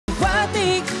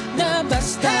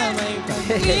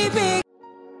pag-ibig.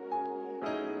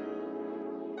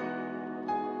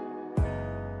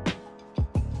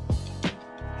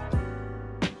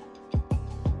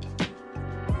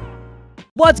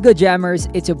 What's good, jammers?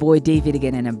 It's your boy David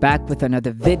again, and I'm back with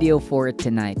another video for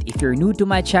tonight. If you're new to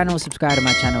my channel, subscribe to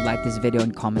my channel, like this video,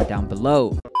 and comment down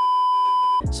below.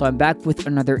 So I'm back with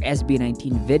another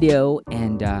SB19 video,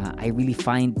 and I really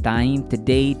find time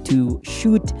today to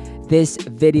shoot this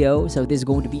video. So this is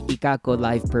going to be IKAKO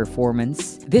live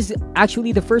performance. This is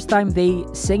actually the first time they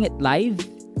sing it live,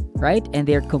 right? And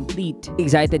they're complete.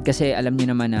 Excited kasi alam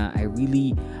niyo naman na I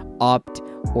really opt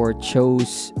or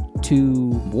chose to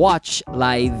watch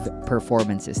live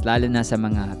performances, lalo na sa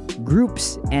mga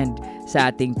groups and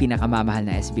sa ating pinakamamahal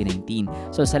na SB19.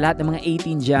 So sa lahat ng mga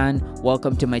 18 dyan,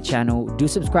 welcome to my channel. Do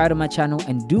subscribe to my channel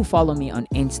and do follow me on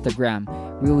Instagram,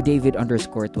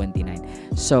 RealDavid_29.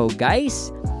 So guys,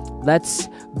 let's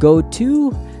go to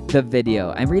the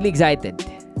video. I'm really excited.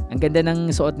 Ang ganda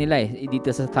ng suot nila dito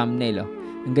sa thumbnail.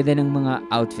 Ang ganda ng mga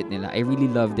outfit nila. I really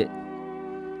loved it.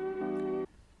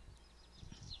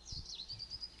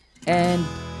 And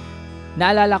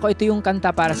naalala ko, ito yung kanta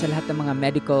para sa lahat ng mga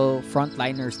medical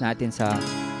frontliners natin sa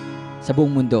buong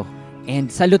mundo.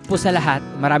 And salute po sa lahat.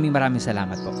 Maraming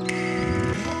salamat po.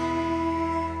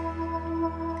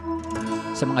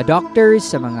 Sa mga doctors,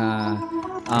 sa mga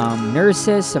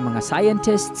nurses, sa mga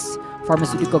scientists,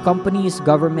 pharmaceutical companies,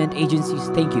 government agencies,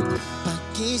 thank you.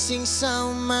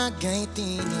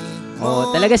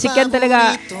 Oh, talaga si Ken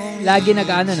talaga lagi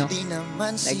nag-ano, no?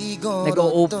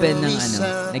 Nag-o-open ng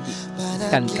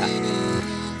nag-kanta.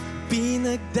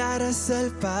 Pinagdarasal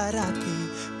parati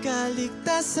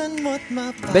kaligtasan mo't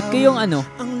mapawid. Bet ko yung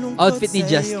outfit ni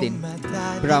Justin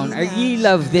Brown. I really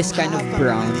love this kind of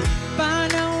brown.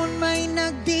 Panahon may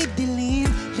nagdidilim,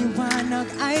 liwanag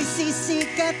ay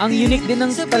sisikat. Ang unique din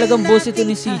ng talagang boss ito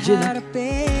ni CJ, no?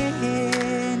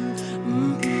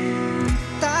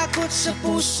 Sa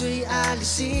puso'y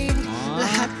alisin,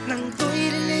 lahat ng to'y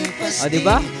lilipas.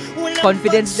 Diba?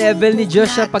 Confidence level ni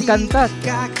Josh sa pagkanta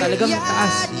talagang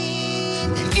taas.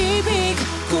 Ibig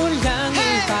ko lang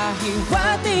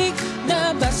ipahiwatig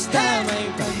na basta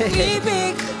may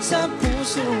pag-ibig sa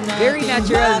puso natin. Very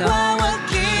natural, no?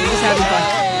 Hindi sabi pa.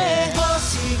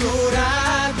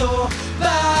 Sigurado,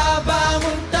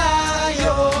 babangon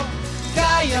tayo,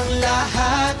 kayang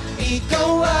lahat,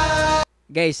 ikaw ay.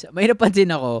 Guys, may napansin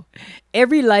ako,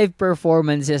 every live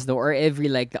performances or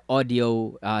every like the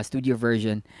audio studio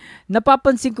version,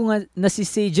 napapansin ko nga na si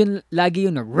Sejon lagi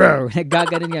yung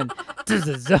naggaganon yan.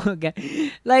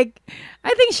 Like,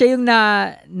 I think siya yung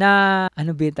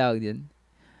ano ba yung tawag yun?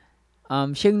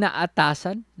 Siya yung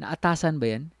naatasan ba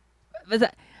yan?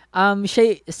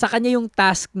 Siya, sa kanya yung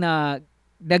task na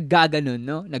naggaganon,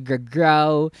 no?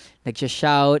 Nag-growl,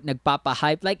 nagsha-shout,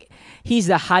 nagpapa-hype. Like, he's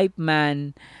the hype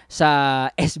man sa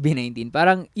SB19.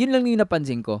 Parang, yun lang yung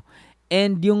napansin ko.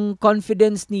 And yung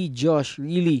confidence ni Josh,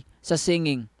 really, sa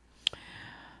singing,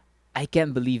 I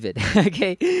can't believe it.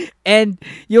 Okay? And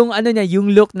yung niya,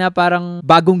 yung look na parang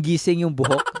bagong gising yung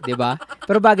buhok, di ba?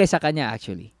 Pero bagay sa kanya,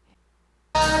 actually.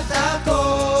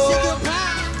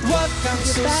 Huwag kang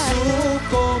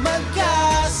susuko,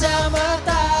 magkasama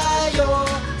tayo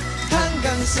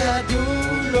hanggang sa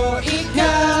dulo,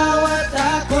 ikaw at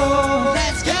ako.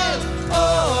 Let's go!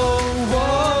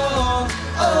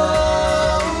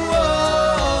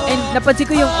 And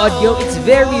napansin ko yung audio, it's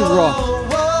very raw.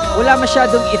 Wala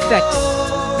masyadong effects.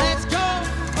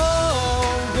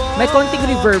 May konting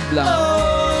reverb lang.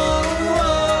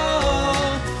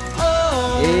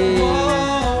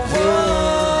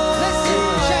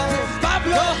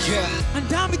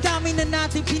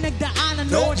 Natin pinagdaanan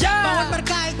noon. Bawat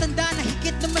marka ay tanda na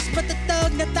higit na mas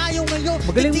patatag na tayo ngayon.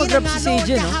 Magaling mag-rap si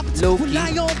Sejon, no? Low-key.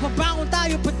 Pabangon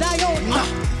tayo, padayon.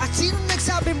 At sino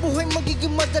nagsabing buhay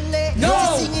magiging madali? No!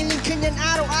 Sisingilin ka niyan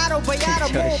araw-araw, bayaran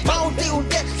mo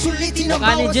paunti-unti. Sulitin ang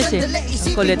bawat sandali.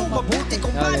 Isipin mo mabuti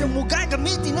kung paano mo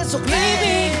gagamitin ang sukli.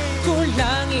 Ibig ko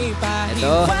lang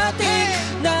ipaniwatig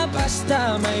na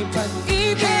basta may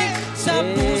pag-ibig sa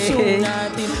puso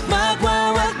natin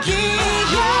magwawagi.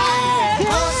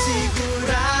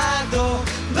 Sigurado,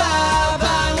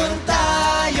 babangon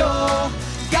tayo,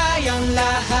 kayang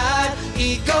lahat,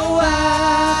 ikaw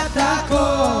at ako.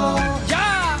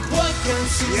 Huwag kang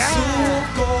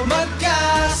susuko,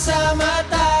 magkasama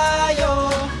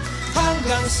tayo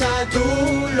hanggang sa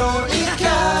dulo,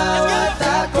 ikaw at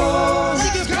ako.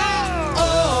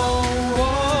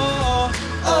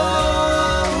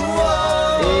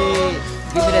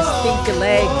 Give me the stinky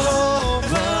legs.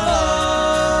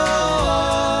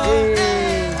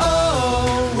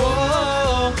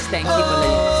 Stanky pala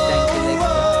yun. Stanky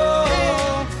legs.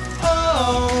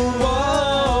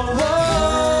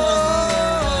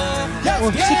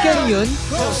 Si Ken yun?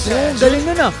 Galing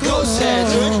nun ah. Go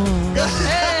Cedric!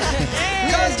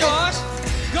 Go Josh!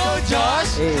 Go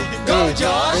Josh! Go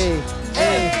Josh!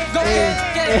 Go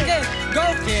Ken! Go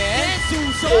Ken!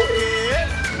 Susukin!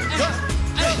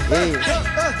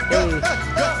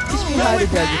 Teach me how to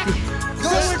judge it.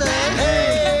 Go Stan!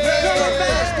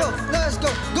 Let's go!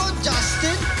 Go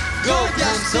Justin! Go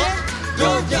Justin!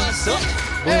 Go Justin!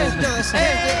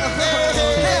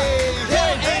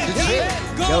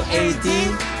 Go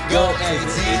 18! Go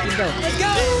 18! Go! Let's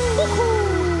go!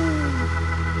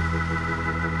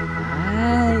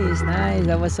 Nice!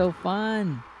 That was so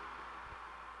fun.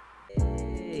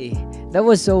 Hey, that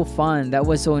was so fun. That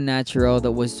was so natural.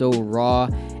 That was so raw.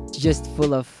 Just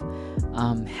full of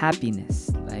happiness,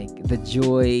 like the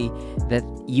joy that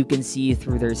you can see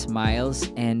through their smiles.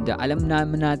 And alam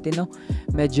naman natin, no,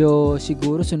 medyo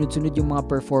siguro sunod-sunod yung mga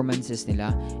performances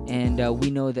nila, and we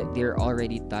know that they're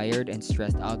already tired and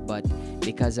stressed out, but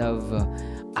because of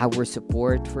our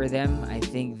support for them, I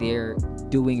think they're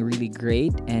doing really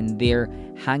great, and they're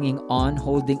hanging on,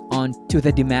 holding on to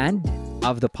the demand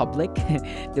of the public.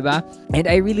 Diba? And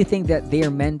I really think that they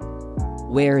are meant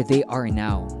where they are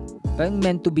now. Parang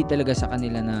meant to be talaga sa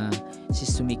kanila na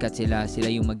sumikat sila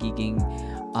yung magiging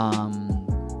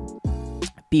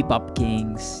P-pop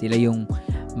kings, sila yung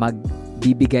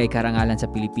magbibigay karangalan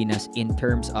sa Pilipinas in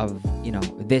terms of, you know,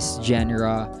 this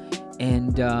genre.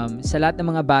 And sa lahat ng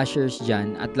mga bashers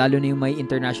dyan, at lalo na yung may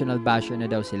international basher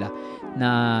na daw sila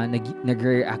na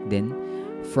nag-react din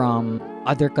from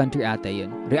other country ata yun.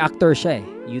 Reactor siya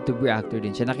YouTube reactor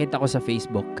din siya. Nakita ko sa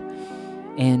Facebook.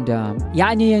 And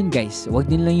yaan nyo yan guys,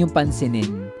 wag nyo lang yung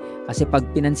pansinin, kasi pag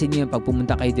pinansin nyo yun, pag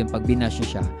pumunta kayo din, pag binash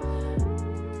nyo siya,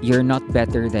 you're not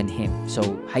better than him. So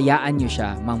hayaan nyo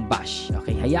siya mang-bash.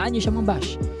 Okay, hayaan nyo siya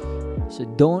mang-bash. So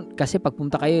don't, kasi pag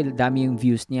pumunta kayo, dami yung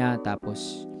views niya,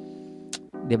 tapos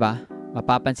 'di ba?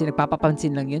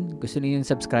 Nagpapapansin lang yun. Gusto niyo yung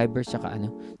subscribers tsaka ano.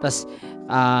 Tapos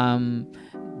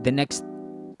the next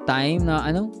time na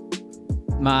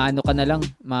maano ka na lang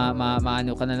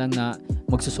na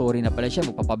magsusorry na pala siya,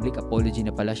 magpa-public apology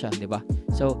na pala siya, 'di ba?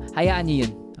 So, hayaan niyo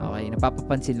 'yun. Okay,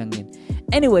 napapapansin lang 'yun.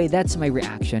 Anyway, that's my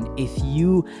reaction. If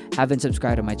you haven't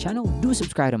subscribed to my channel, do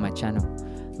subscribe to my channel.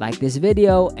 Like this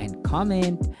video and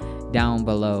comment down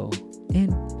below.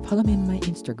 And follow me on my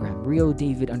Instagram,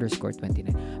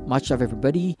 RioDavid_29. Much love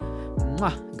everybody.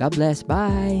 Mwah! God bless.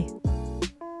 Bye.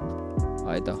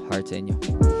 Oh, ito, heart sa inyo.